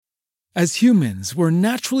As humans, we're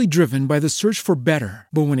naturally driven by the search for better.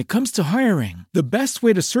 But when it comes to hiring, the best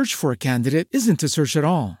way to search for a candidate isn't to search at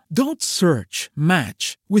all. Don't search,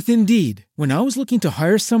 match with Indeed. When I was looking to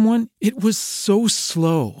hire someone, it was so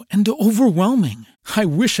slow and overwhelming. I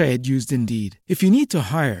wish I had used Indeed. If you need to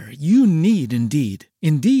hire, you need Indeed.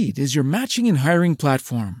 Indeed is your matching and hiring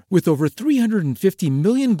platform with over 350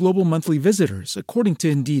 million global monthly visitors, according to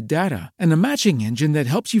Indeed data, and a matching engine that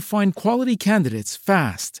helps you find quality candidates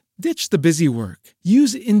fast. Ditch the busy work.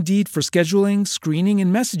 Use Indeed for scheduling, screening,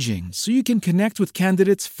 and messaging so you can connect with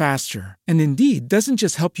candidates faster. And Indeed doesn't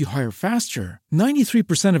just help you hire faster.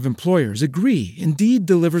 93% of employers agree Indeed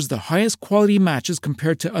delivers the highest quality matches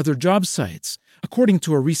compared to other job sites, according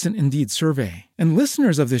to a recent Indeed survey. And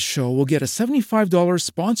listeners of this show will get a $75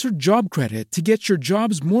 sponsored job credit to get your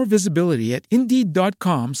jobs more visibility at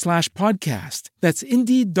Indeed.com/podcast. That's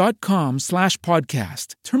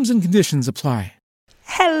Indeed.com/podcast. Terms and conditions apply.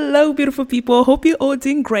 Hello, beautiful people. Hope you're all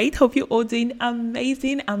doing great. Hope you're all doing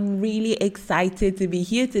amazing. I'm really excited to be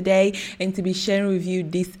here today and to be sharing with you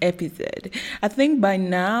this episode. I think by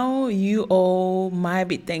now you all might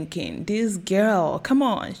be thinking, this girl, come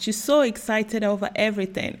on, she's so excited over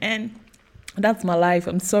everything. And that's my life.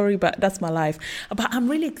 I'm sorry, but that's my life. But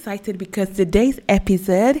I'm really excited because today's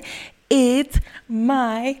episode, it's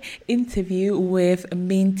my interview with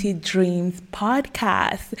Minty Dreams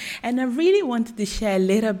podcast. And I really wanted to share a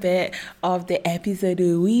little bit of the episode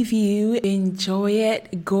with you. Enjoy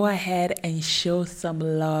it. Go ahead and show some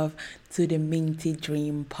love to the Minty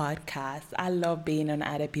Dream podcast. I love being on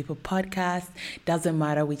other people's podcasts. Doesn't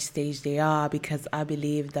matter which stage they are, because I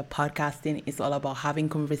believe that podcasting is all about having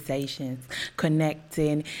conversations,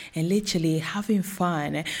 connecting, and literally having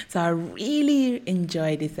fun. So I really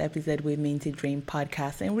enjoyed this episode with Minty Dream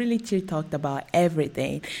podcast, and really she talked about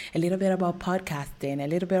everything. A little bit about podcasting, a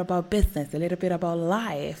little bit about business, a little bit about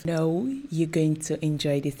life. No, you're going to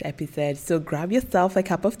enjoy this episode. So grab yourself a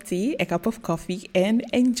cup of tea, a cup of coffee, and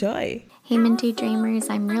enjoy. Hey Minty Dreamers,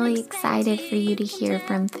 I'm really excited for you to hear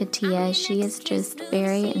from Fatia. She is just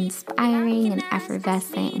very inspiring and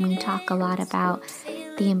effervescent, and we talk a lot about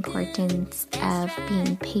the importance of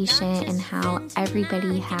being patient and how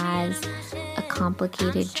everybody has a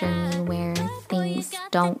complicated journey where things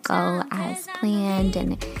don't go as planned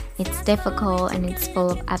and it's difficult and it's full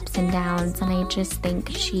of ups and downs. And I just think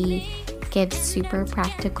she gives super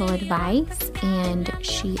practical advice, and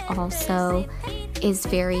she also is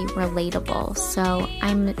very relatable. So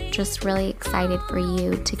I'm just really excited for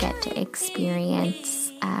you to get to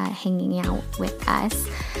experience hanging out with us.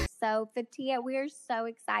 So Fatia, we're so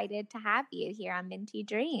excited to have you here on Minty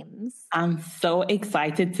Dreams. I'm so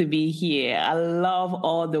excited to be here. I love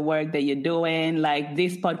all the work that you're doing. Like,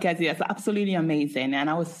 this podcast is absolutely amazing. And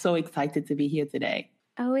I was so excited to be here today.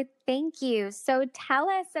 Oh, thank you. So tell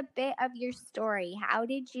us a bit of your story. How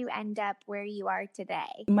did you end up where you are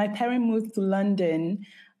today? My parents moved to London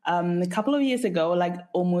a couple of years ago, like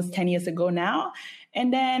almost 10 years ago now.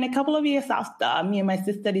 And then a couple of years after, me and my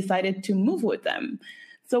sister decided to move with them.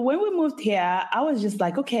 So when we moved here, I was just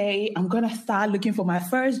like, okay, I'm going to start looking for my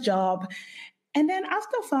first job. And then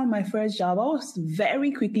after I found my first job, I was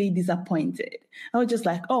very quickly disappointed. I was just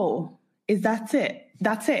like, oh, that's it?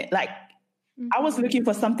 That's it? Like, I was looking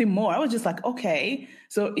for something more. I was just like, okay,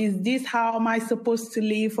 so is this how am I supposed to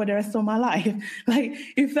live for the rest of my life? Like,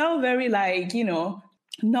 it felt very like,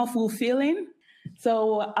 not fulfilling.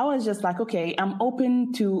 So I was just like, okay, I'm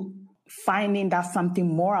open to finding that something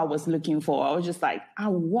more I was looking for. I was just like,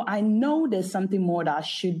 I know there's something more that I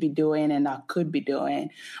should be doing and I could be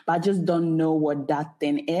doing, but I just don't know what that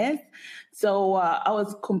thing is. So I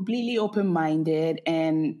was completely open-minded.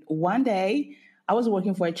 And one day, I was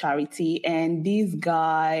working for a charity, and this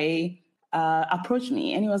guy approached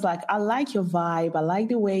me, and he was like, I like your vibe. I like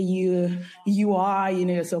the way you are,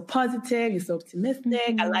 you're so positive, you're so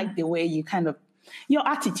optimistic. Mm-hmm. I like the way you your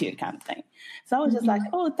attitude kind of thing. So I was just like,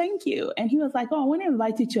 oh, thank you. And he was like, oh, I want to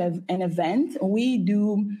invite you to an event. We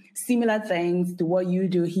do similar things to what you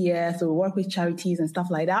do here. So we work with charities and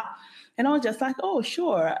stuff like that. And I was just like, oh,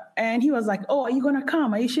 sure. And he was like, oh, are you going to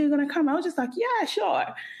come? Are you sure you're going to come? I was just like, yeah, sure.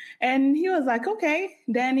 And he was like, okay.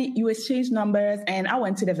 Then you exchanged numbers, and I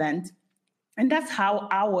went to the event. And that's how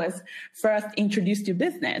I was first introduced to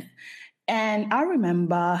business. And I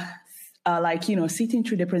remember, sitting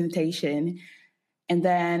through the presentation. And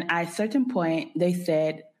then at a certain point, they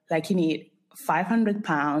said, like, you need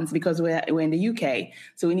 £500 because we're in the UK.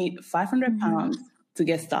 So we need £500 to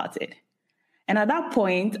get started. And at that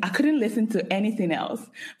point, I couldn't listen to anything else,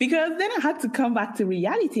 because then I had to come back to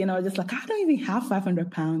reality. And I was just like, I don't even have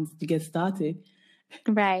 £500 to get started.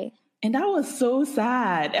 Right. And that was so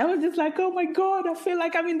sad. I was just like, oh my God, I feel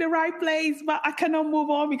like I'm in the right place, but I cannot move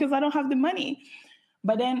on because I don't have the money.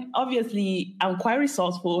 But then obviously I'm quite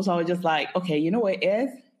resourceful. So I was just like, okay, you know what it is?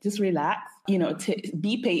 Just relax,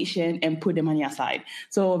 be patient and put the money aside.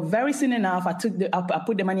 So very soon enough, I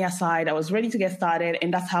put the money aside. I was ready to get started.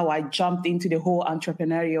 And that's how I jumped into the whole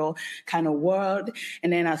entrepreneurial kind of world.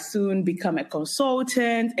 And then I soon become a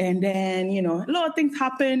consultant. And then, a lot of things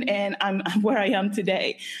happened and I'm where I am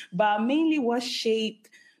today. But mainly what shaped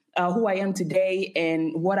who I am today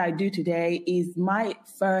and what I do today is my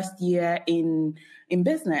first year in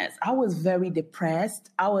business. I was very depressed.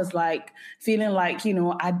 I was like feeling like,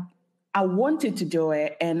 I wanted to do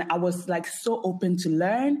it and I was like so open to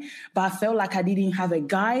learn, but I felt like I didn't have a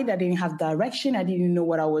guide. I didn't have direction. I didn't know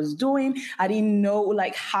what I was doing. I didn't know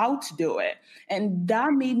like how to do it. And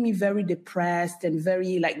that made me very depressed and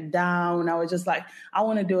very like down. I was just like, I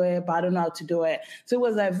want to do it, but I don't know how to do it. So it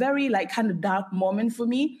was a very like kind of dark moment for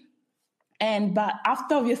me. But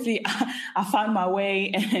after obviously I found my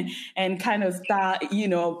way and kind of start,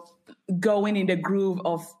 going in the groove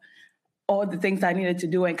of all the things I needed to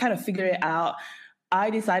do and kind of figure it out, I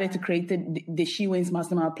decided to create the She Wins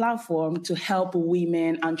Mastermind platform to help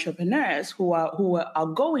women entrepreneurs who are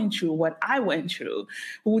going through what I went through,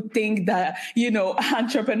 who think that,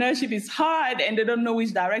 entrepreneurship is hard and they don't know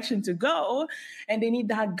which direction to go and they need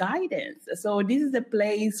that guidance. So this is a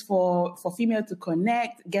place for females to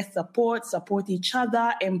connect, get support each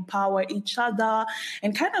other, empower each other,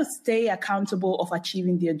 and kind of stay accountable of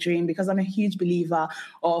achieving their dream, because I'm a huge believer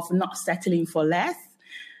of not settling for less.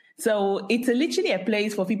 So it's literally a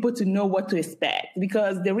place for people to know what to expect,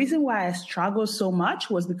 because the reason why I struggled so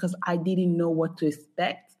much was because I didn't know what to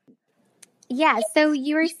expect. Yeah. So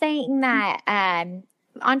you were saying that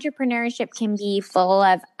entrepreneurship can be full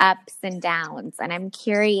of ups and downs. And I'm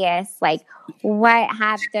curious, like, what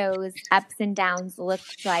have those ups and downs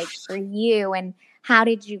looked like for you? And how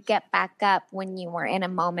did you get back up when you were in a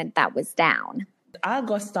moment that was down? I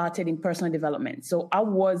got started in personal development. So I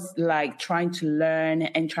was like trying to learn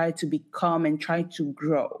and try to become and try to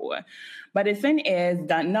grow. But the thing is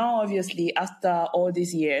that now, obviously, after all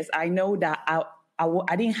these years, I know that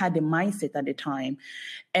I didn't have the mindset at the time.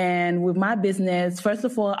 And with my business, first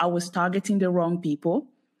of all, I was targeting the wrong people.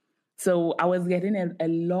 So I was getting a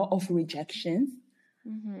lot of rejections.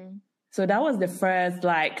 Mm-hmm. So that was the first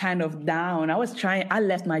like kind of down. I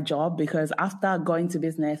left my job because after going to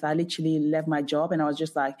business, I literally left my job and I was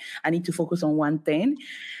just like, I need to focus on one thing.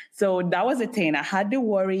 So that was the thing. I had the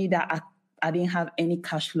worry that I didn't have any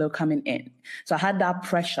cash flow coming in. So I had that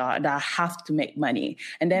pressure that I have to make money.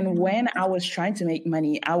 And then when I was trying to make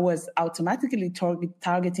money, I was automatically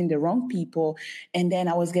targeting the wrong people. And then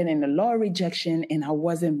I was getting a lot of rejection and I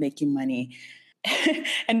wasn't making money.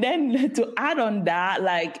 And then to add on that,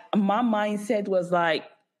 like my mindset was like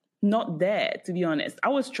not there, to be honest. I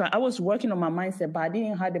was working on my mindset, but I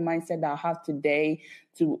didn't have the mindset that I have today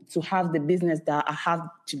to have the business that I have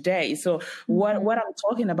today. So what I'm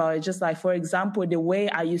talking about is just like, for example, the way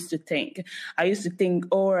I used to think. I used to think,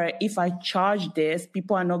 if I charge this,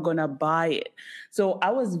 people are not gonna buy it. So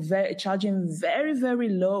I was charging very, very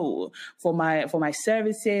low for my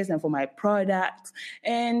services and for my products.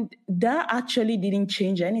 And that actually didn't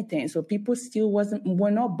change anything. So people still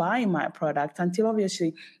were not buying my product until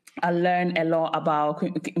obviously I learned a lot about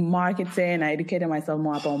marketing. I educated myself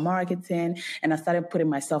more about marketing and I started putting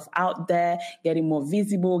myself out there, getting more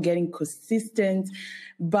visible, getting consistent.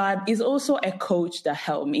 But it's also a coach that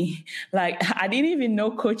helped me. Like I didn't even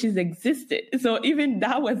know coaches existed. So even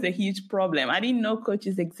that was a huge problem. I didn't know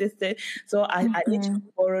coaches existed. So I literally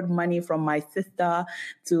borrowed money from my sister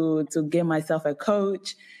to get myself a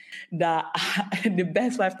coach. The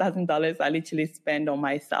best $5,000 I literally spent on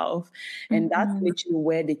myself. And that's literally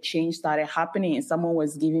where the change started happening. And someone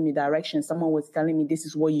was giving me direction. Someone was telling me, this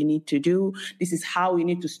is what you need to do. This is how you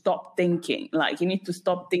need to stop thinking. Like you need to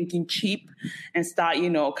stop thinking cheap and start,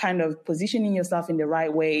 kind of positioning yourself in the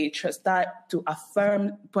right way. Start to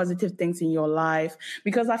affirm positive things in your life.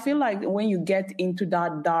 Because I feel like when you get into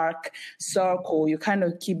that dark circle, you kind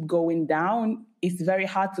of keep going down. It's very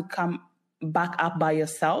hard to come back up by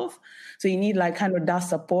yourself. So you need like kind of that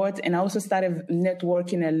support. And I also started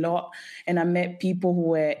networking a lot and I met people who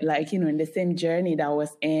were like, in the same journey that I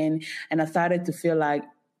was in. And I started to feel like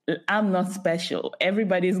I'm not special.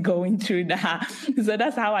 Everybody's going through that. So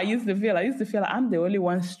that's how I used to feel. I used to feel like I'm the only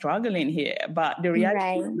one struggling here. But the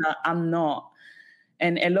reality is that I'm not.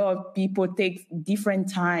 And a lot of people take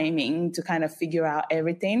different timing to kind of figure out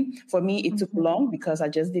everything. For me, it took long because I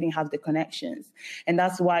just didn't have the connections. And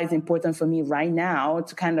that's why it's important for me right now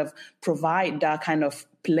to kind of provide that kind of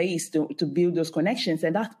place to build those connections.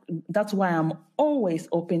 And that's why I'm always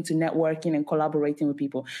open to networking and collaborating with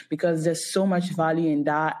people, because there's so much value in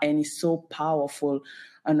that, and it's so powerful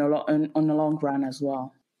on the long run as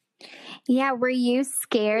well. Yeah. Were you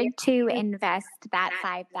scared to invest that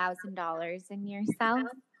 $5,000 in yourself?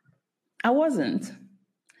 I wasn't,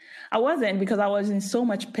 because I was in so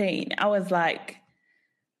much pain. I was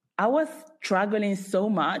struggling so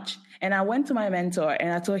much. And I went to my mentor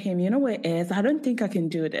and I told him, you know what it is? I don't think I can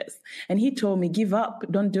do this. And he told me, give up,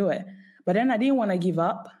 don't do it. But then I didn't want to give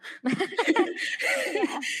up.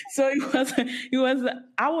 So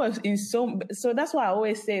so that's why I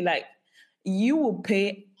always say, like, you will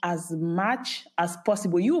pay as much as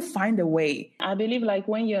possible. You will find a way. I believe, like,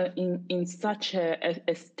 when you're in such a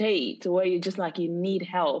state where you just like, you need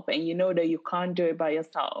help and you know that you can't do it by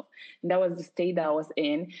yourself. And that was the state that I was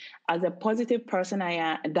in. As a positive person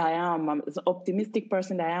as an optimistic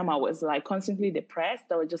person that I am, I was like constantly depressed.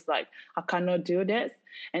 I was just like, I cannot do this.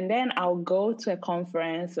 And then I'll go to a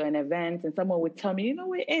conference or an event and someone would tell me, you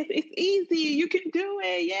know, it's easy. You can do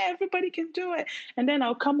it. Yeah, everybody can do it. And then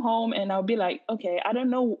I'll come home and I'll be like, okay, I don't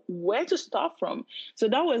know where to start from. So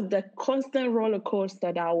that was the constant roller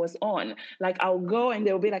coaster that I was on. Like, I'll go and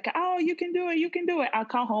they'll be like, oh, you can do it. You can do it. I'll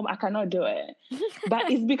come home. I cannot do it.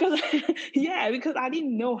 But it's because, because I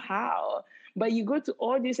didn't know how. But you go to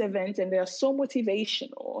all these events and they're so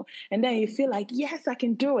motivational. And then you feel like, yes, I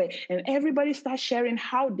can do it. And everybody starts sharing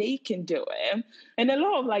how they can do it. And a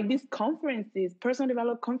lot of like these conferences, personal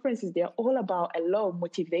development conferences, they're all about a lot of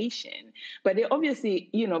motivation. But they obviously,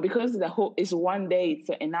 because the whole is one day, it's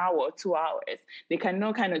an hour or 2 hours, they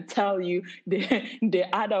cannot kind of tell you the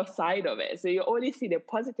other side of it. So you only see the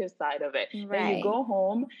positive side of it. Right. Then you go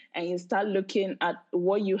home and you start looking at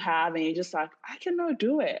what you have and you're just like, I cannot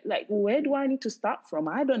do it. Like, where do I need to start from?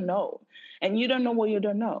 I don't know. And you don't know what you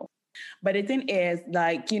don't know. But the thing is,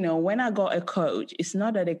 like, when I got a coach, it's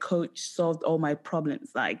not that the coach solved all my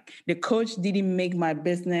problems. Like, the coach didn't make my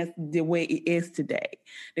business the way it is today.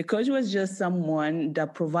 The coach was just someone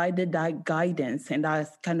that provided that guidance and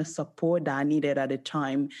that kind of support that I needed at the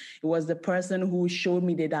time. It was the person who showed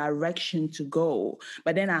me the direction to go.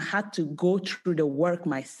 But then I had to go through the work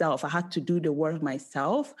myself. I had to do the work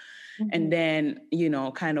myself. Mm-hmm. And then,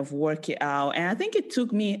 kind of work it out. And I think it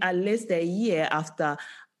took me at least a year after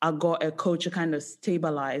I got a coach to kind of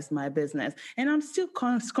stabilize my business. And I'm still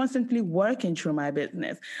constantly working through my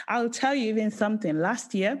business. I'll tell you even something.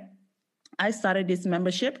 Last year, I started this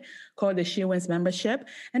membership called the She Wins membership.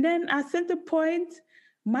 And then at some point,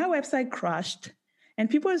 my website crashed. And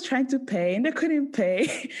people were trying to pay and they couldn't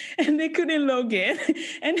pay and they couldn't log in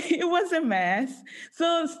and it was a mess.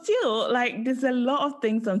 So still, like, there's a lot of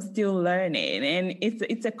things I'm still learning, and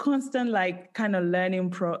it's a constant, like, kind of learning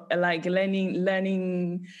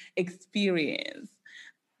experience.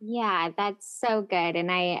 Yeah, that's so good.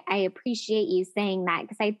 And I appreciate you saying that,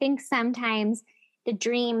 because I think sometimes the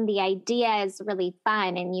dream, the idea is really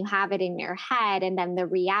fun and you have it in your head. And then the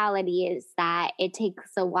reality is that it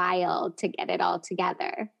takes a while to get it all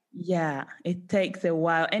together. Yeah, it takes a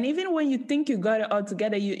while. And even when you think you got it all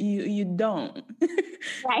together, you don't.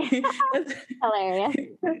 Right. Hilarious.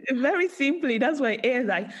 Very simply, that's what it is.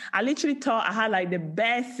 Like, I literally thought I had like the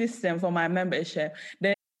best system for my membership.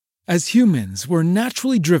 As humans, we're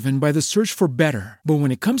naturally driven by the search for better. But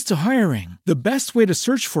when it comes to hiring, the best way to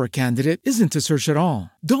search for a candidate isn't to search at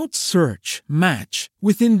all. Don't search, match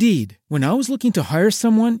with Indeed. When I was looking to hire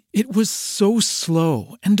someone, it was so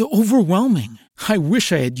slow and overwhelming. I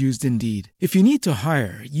wish I had used Indeed. If you need to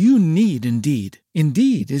hire, you need Indeed.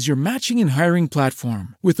 Indeed is your matching and hiring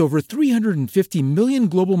platform with over 350 million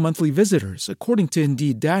global monthly visitors, according to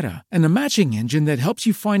Indeed data, and a matching engine that helps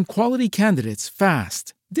you find quality candidates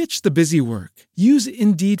fast. Ditch the busy work. Use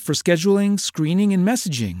Indeed for scheduling, screening, and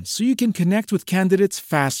messaging so you can connect with candidates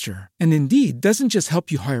faster. And Indeed doesn't just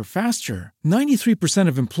help you hire faster. 93%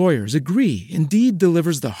 of employers agree Indeed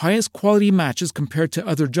delivers the highest quality matches compared to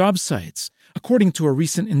other job sites, according to a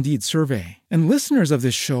recent Indeed survey. And listeners of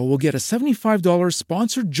this show will get a $75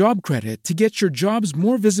 sponsored job credit to get your jobs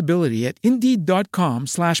more visibility at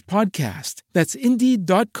Indeed.com/podcast. That's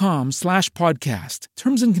Indeed.com/podcast.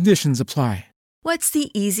 Terms and conditions apply. What's the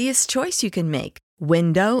easiest choice you can make?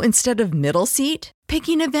 Window instead of middle seat?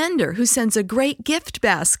 Picking a vendor who sends a great gift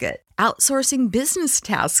basket? Outsourcing business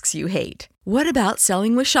tasks you hate? What about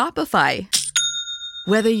selling with Shopify?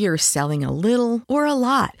 Whether you're selling a little or a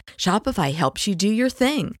lot, Shopify helps you do your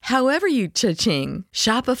thing, however you cha-ching.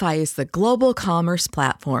 Shopify is the global commerce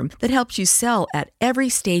platform that helps you sell at every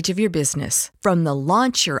stage of your business. From the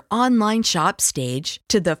launch your online shop stage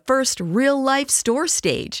to the first real-life store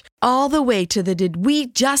stage, all the way to the did we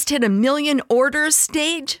just hit a million orders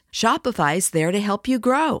stage. Shopify's there to help you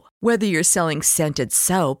grow. Whether you're selling scented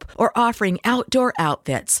soap or offering outdoor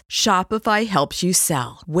outfits, Shopify helps you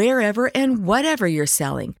sell. Wherever and whatever you're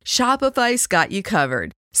selling, Shopify's got you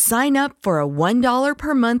covered. Sign up for a $1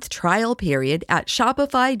 per month trial period at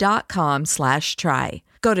shopify.com/try.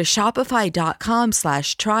 Go to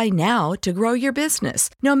shopify.com/try now to grow your business,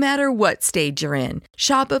 no matter what stage you're in.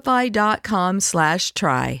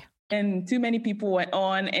 Shopify.com/try. And too many people went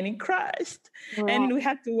on and it crashed. Wow. And we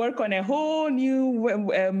had to work on a whole new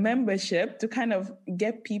membership to kind of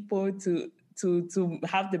get people to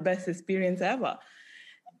have the best experience ever.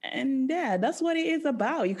 And yeah, that's what it is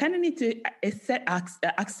about. You kind of need to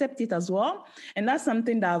accept it as well. And that's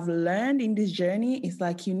something that I've learned in this journey. It's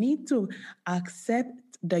like you need to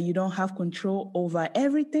accept that you don't have control over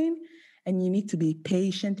everything. And you need to be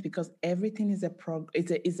patient because everything is a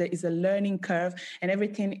learning curve, and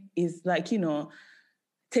everything is like,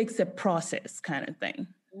 takes a process kind of thing.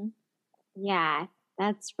 Yeah,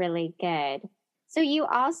 that's really good. So you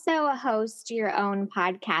also host your own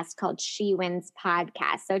podcast called She Wins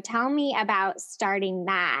Podcast. So tell me about starting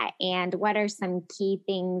that and what are some key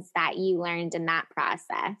things that you learned in that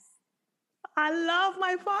process? I love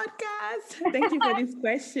my podcast. Thank you for this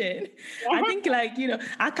question. I think I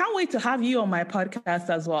can't wait to have you on my podcast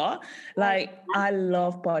as well. I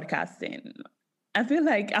love podcasting. I feel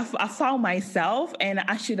like I found myself and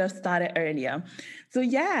I should have started earlier. So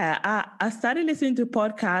yeah, I started listening to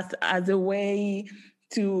podcasts as a way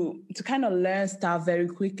to kind of learn stuff very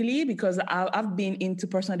quickly because I've been into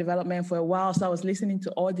personal development for a while. So I was listening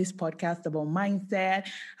to all these podcasts about mindset,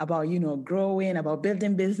 about, growing, about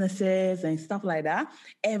building businesses and stuff like that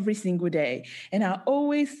every single day. And I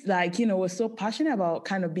always was so passionate about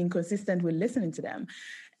kind of being consistent with listening to them.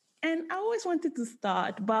 And I always wanted to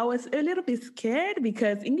start, but I was a little bit scared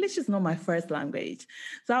because English is not my first language.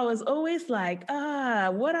 So I was always like,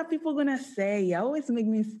 what are people going to say? I always make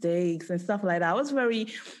mistakes and stuff like that. I was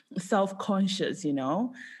very self-conscious,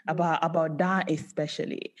 about that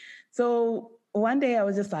especially. So one day I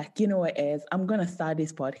was just like, I'm going to start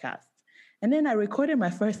this podcast. And then I recorded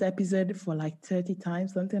my first episode for 30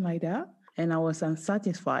 times, something like that. And I was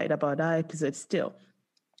unsatisfied about that episode still.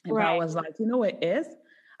 And I was like,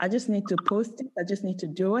 I just need to post it. I just need to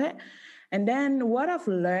do it. And then what I've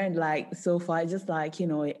learned so far, just I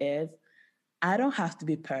don't have to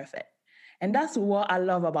be perfect. And that's what I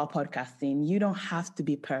love about podcasting. You don't have to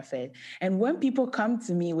be perfect. And when people come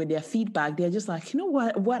to me with their feedback, they're just like,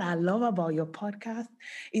 what I love about your podcast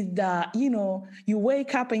is that, you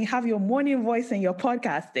wake up and you have your morning voice and you're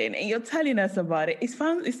podcasting and you're telling us about it. It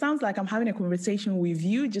sounds like I'm having a conversation with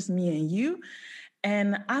you, just me and you.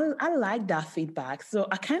 And I like that feedback. So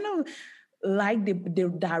I kind of like the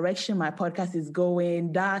direction my podcast is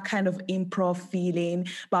going, that kind of improv feeling.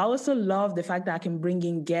 But I also love the fact that I can bring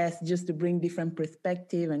in guests just to bring different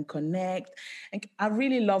perspective and connect. And I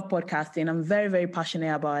really love podcasting. I'm very, very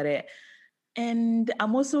passionate about it. And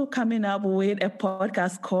I'm also coming up with a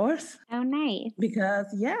podcast course. Oh, nice. Because,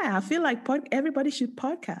 I feel like everybody should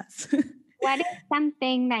podcast. What is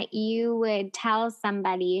something that you would tell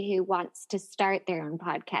somebody who wants to start their own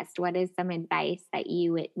podcast? What is some advice that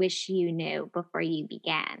you would wish you knew before you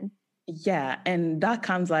began? Yeah, and that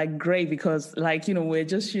comes great because we're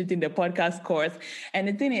just shooting the podcast course. And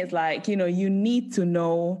the thing is you need to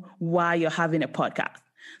know why you're having a podcast.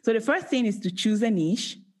 So the first thing is to choose a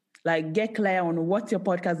niche. Get clear on what your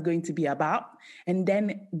podcast is going to be about, and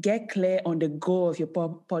then get clear on the goal of your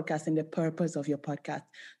podcast and the purpose of your podcast.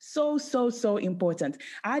 So, so, so important.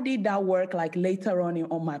 I did that work later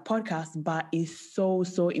on my podcast, but it's so,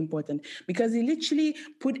 so important because it literally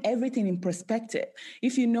put everything in perspective.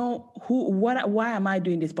 If you know why am I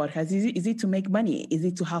doing this podcast? Is it to make money? Is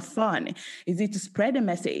it to have fun? Is it to spread a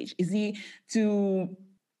message? Is it to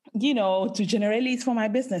generate leads for my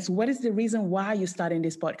business? What is the reason why you're starting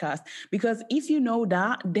this podcast? Because if you know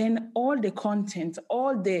that, then all the content,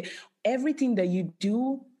 everything that you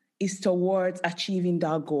do is towards achieving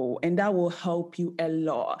that goal. And that will help you a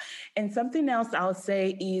lot. And something else I'll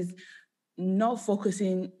say is not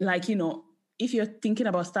focusing, if you're thinking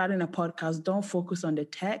about starting a podcast, don't focus on the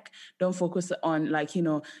tech. Don't focus on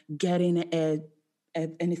getting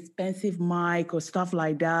an expensive mic or stuff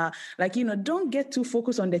like that. Don't get too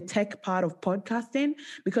focused on the tech part of podcasting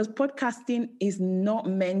because podcasting is not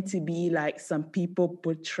meant to be some people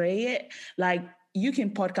portray it. you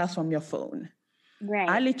can podcast from your phone. Right.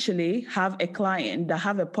 I literally have a client that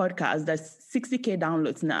have a podcast that's 60K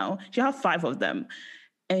downloads now. She have 5 of them,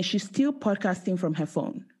 and she's still podcasting from her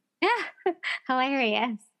phone.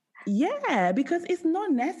 Hilarious. Yeah, because it's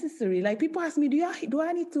not necessary. Like, people ask me, do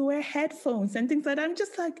I need to wear headphones and things like that? I'm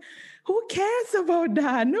just like, who cares about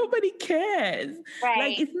that? Nobody cares. Right.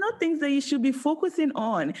 Like, it's not things that you should be focusing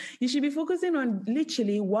on. You should be focusing on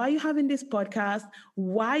literally why you're having this podcast,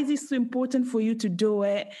 why is it so important for you to do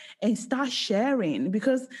it, and start sharing.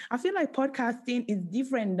 Because I feel like podcasting is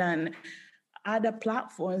different than other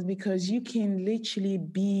platforms, because you can literally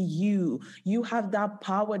be you. You have that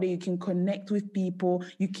power that you can connect with people.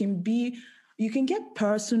 You can get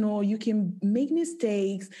personal. You can make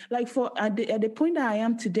mistakes. Like, at the point that I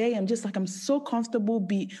am today, I'm just like, I'm so comfortable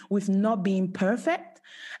with not being perfect.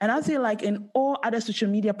 And I feel like in all other social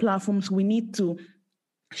media platforms, we need to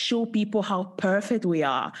show people how perfect we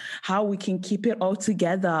are, how we can keep it all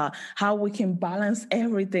together, how we can balance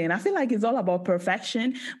everything. I feel like it's all about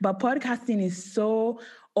perfection, but podcasting is so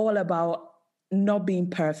all about not being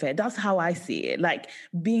perfect. That's how I see it, like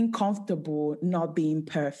being comfortable, not being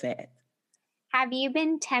perfect. Have you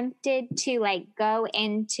been tempted to like go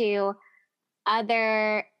into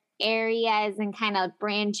other areas and kind of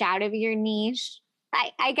branch out of your niche?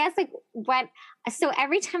 I guess so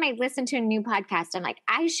every time I listen to a new podcast, I'm like,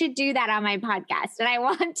 I should do that on my podcast. And I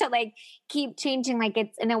want to like keep changing. Like,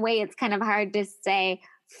 it's in a way, it's kind of hard to stay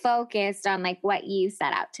focused on like what you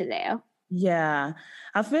set out to do. Yeah,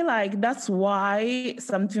 I feel like that's why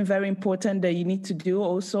something very important that you need to do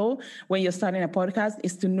also when you're starting a podcast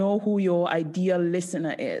is to know who your ideal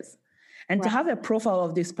listener is. And to have a profile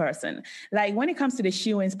of this person. Like, when it comes to the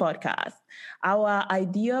She Wins podcast, our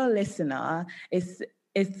ideal listener is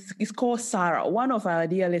called Sarah. One of our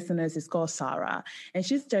ideal listeners is called Sarah. And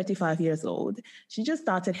she's 35 years old. She just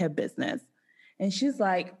started her business. And she's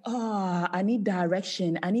like, I need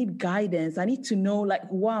direction. I need guidance. I need to know, like,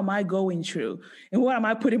 what am I going through? And what am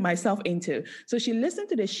I putting myself into? So she listened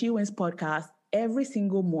to the She Wins podcast every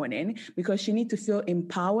single morning because she needs to feel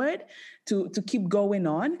empowered to keep going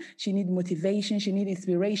on. She needs motivation, she needs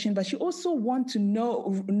inspiration, but she also wants to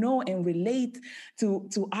know and relate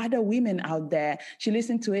to other women out there. She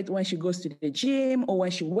listens to it when she goes to the gym or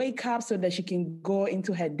when she wakes up so that she can go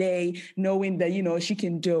into her day knowing that, she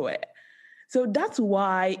can do it. So that's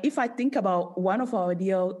why if I think about one of our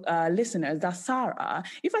ideal listeners, that's Sarah.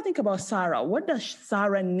 If I think about Sarah, what does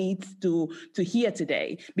Sarah need to hear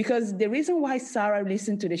today? Because the reason why Sarah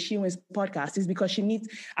listened to the She Wins podcast is because she needs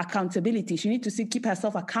accountability. She needs to keep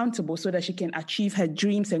herself accountable so that she can achieve her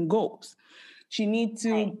dreams and goals. She needs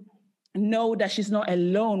to know that she's not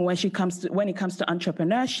alone when it comes to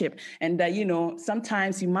entrepreneurship, and that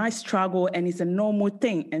sometimes you might struggle and it's a normal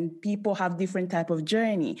thing and people have different type of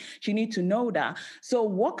journey. She needs to know that. So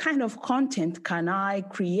what kind of content can I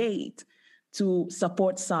create to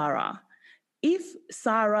support Sarah? If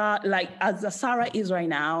Sarah, like as Sarah is right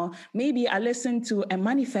now, maybe I listen to a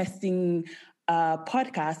manifesting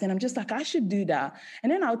podcast and I'm just like, I should do that.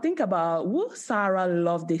 And then I'll think about, will Sarah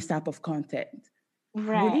love this type of content?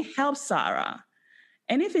 Right. Will it help Sarah?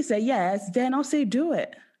 And if it's a yes, then I'll say do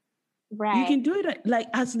it. Right. You can do it like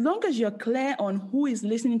as long as you're clear on who is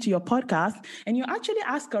listening to your podcast, and you actually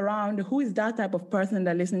ask around who is that type of person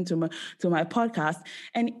that listening to my podcast.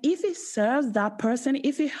 And if it serves that person,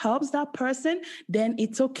 if it helps that person, then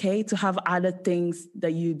it's okay to have other things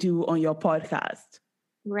that you do on your podcast.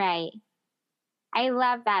 Right. I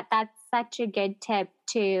love that. That's such a good tip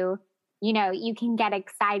to, you can get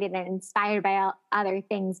excited and inspired by other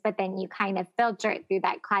things, but then you kind of filter it through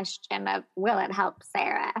that question of, will it help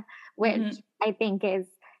Sarah? Which I think is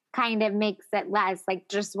kind of makes it less like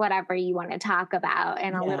just whatever you want to talk about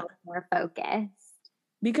and a little more focused.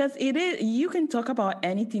 Because you can talk about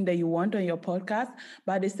anything that you want on your podcast,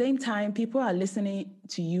 but at the same time, people are listening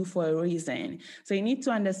to you for a reason. So you need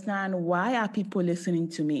to understand, why are people listening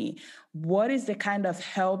to me? What is the kind of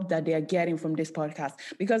help that they are getting from this podcast?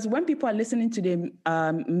 Because when people are listening to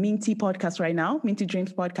the Minty podcast right now, Minty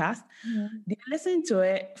Dreams podcast, they're listening to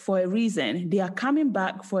it for a reason. They are coming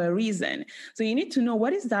back for a reason. So you need to know,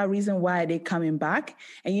 what is that reason why they're coming back?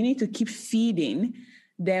 And you need to keep feeding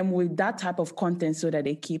them with that type of content so that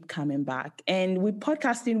they keep coming back. And with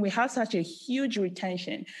podcasting, we have such a huge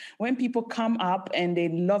retention. When people come up and they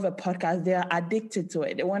love a podcast, they are addicted to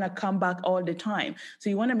it. They want to come back all the time.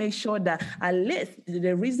 So you want to make sure that at least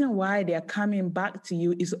the reason why they are coming back to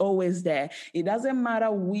you is always there. It doesn't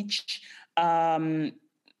matter which kind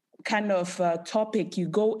of topic you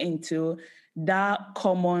go into, that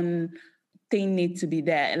common thing needs to be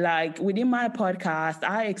there. Like within my podcast,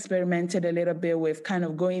 I experimented a little bit with kind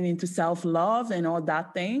of going into self-love and all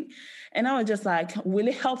that thing. And I was just like, will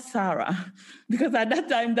it help Sarah? Because at that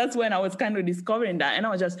time, that's when I was kind of discovering that. And I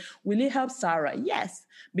was just, will it help Sarah? Yes,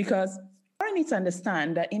 because Sarah needs to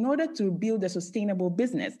understand that in order to build a sustainable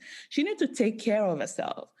business, she needs to take care of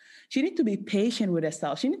herself. She needs to be patient with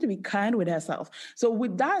herself. She needs to be kind with herself. So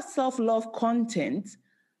with that self-love content,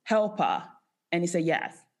 help her. And he said,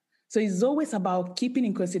 yes. So it's always about keeping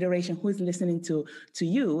in consideration who's listening to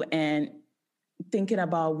you and thinking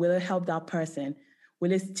about, will it help that person?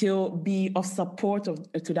 Will it still be of support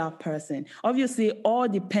to that person? Obviously, all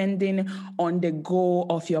depending on the goal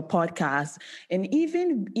of your podcast. And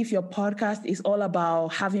even if your podcast is all about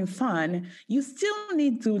having fun, you still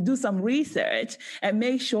need to do some research and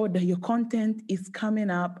make sure that your content is coming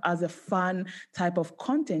up as a fun type of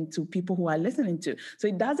content to people who are listening to. So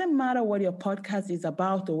it doesn't matter what your podcast is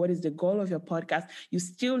about or what is the goal of your podcast. You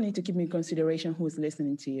still need to keep in consideration who is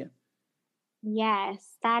listening to you. Yes,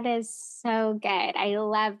 that is so good. I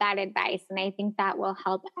love that advice, and I think that will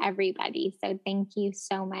help everybody. So thank you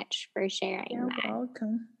so much for sharing You're that. You're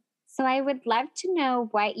welcome. So I would love to know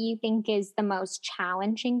what you think is the most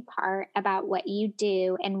challenging part about what you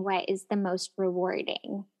do and what is the most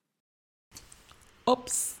rewarding.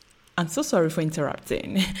 Oops. I'm so sorry for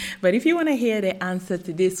interrupting, but if you want to hear the answer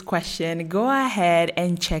to this question, go ahead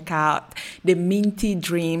and check out the Minty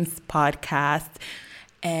Dreams podcast.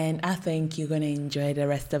 And I think you're going to enjoy the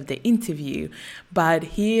rest of the interview. But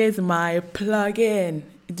here's my plug-in.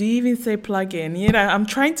 Do you even say plug-in? You know, I'm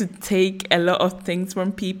trying to take a lot of things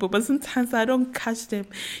from people, but sometimes I don't catch them,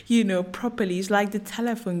 properly. It's like the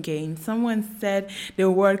telephone game. Someone said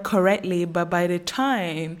the word correctly, but by the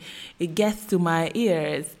time it gets to my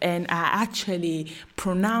ears and I actually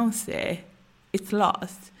pronounce it, it's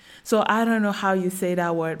lost. So I don't know how you say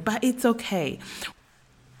that word, but it's okay.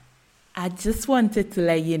 I just wanted to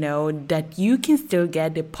let you know that you can still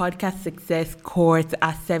get the Podcast Success course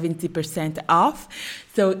at 70% off.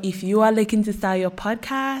 So if you are looking to start your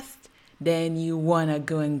podcast, then you want to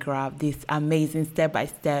go and grab this amazing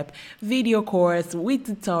step-by-step video course with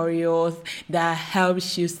tutorials that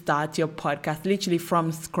helps you start your podcast literally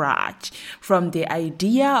from scratch, from the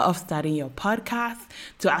idea of starting your podcast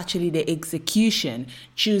to actually the execution,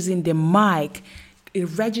 choosing the mic,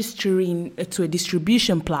 registering to a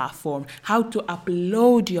distribution platform, how to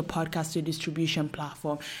upload your podcast to a distribution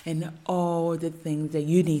platform, and all the things that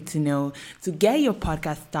you need to know to get your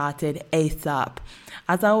podcast started ASAP.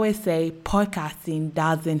 As I always say, podcasting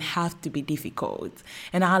doesn't have to be difficult.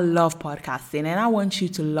 And I love podcasting, and I want you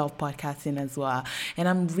to love podcasting as well. And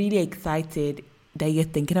I'm really excited that you're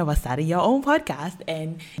thinking about starting your own podcast,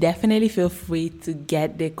 and definitely feel free to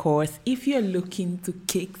get the course if you're looking to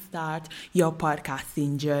kickstart your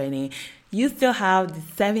podcasting journey. You still have the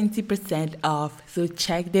 70% off, so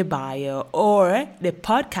check the bio or the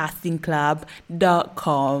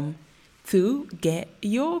podcastingclub.com to get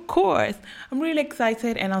your course. I'm really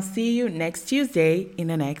excited, and I'll see you next Tuesday in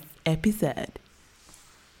the next episode.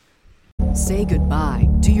 Say goodbye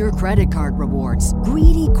to your credit card rewards.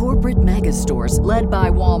 Greedy corporate mega stores, led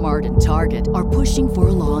by Walmart and Target, are pushing for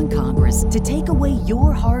a law in Congress to take away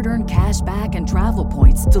your hard-earned cash back and travel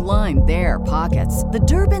points to line their pockets. The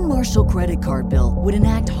Durbin-Marshall credit card bill would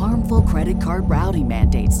enact harmful credit card routing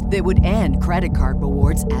mandates that would end credit card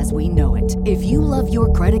rewards as we know it. If you love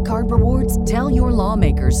your credit card rewards, tell your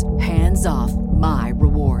lawmakers, hands off my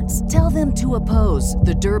rewards. Tell them to oppose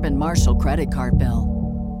the Durbin-Marshall credit card bill.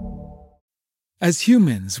 As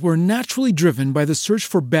humans, we're naturally driven by the search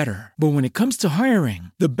for better. But when it comes to hiring,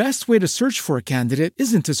 the best way to search for a candidate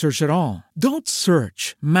isn't to search at all. Don't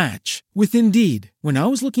search, match with Indeed. When I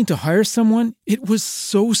was looking to hire someone, it was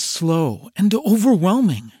so slow and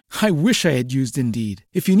overwhelming. I wish I had used Indeed.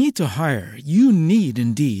 If you need to hire, you need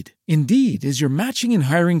Indeed. Indeed is your matching and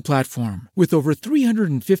hiring platform with over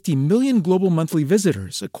 350 million global monthly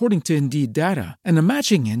visitors, according to Indeed data, and a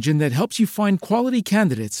matching engine that helps you find quality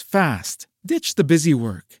candidates fast. Ditch the busy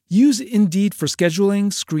work. Use Indeed for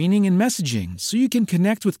scheduling, screening, and messaging so you can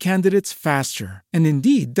connect with candidates faster. And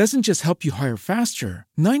Indeed doesn't just help you hire faster.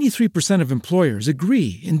 93% of employers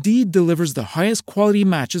agree Indeed delivers the highest quality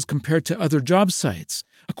matches compared to other job sites,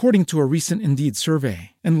 according to a recent Indeed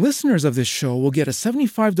survey. And listeners of this show will get a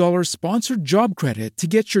 $75 sponsored job credit to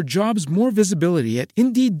get your jobs more visibility at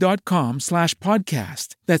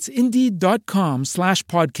Indeed.com/podcast. That's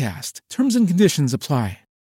Indeed.com/podcast. Terms and conditions apply.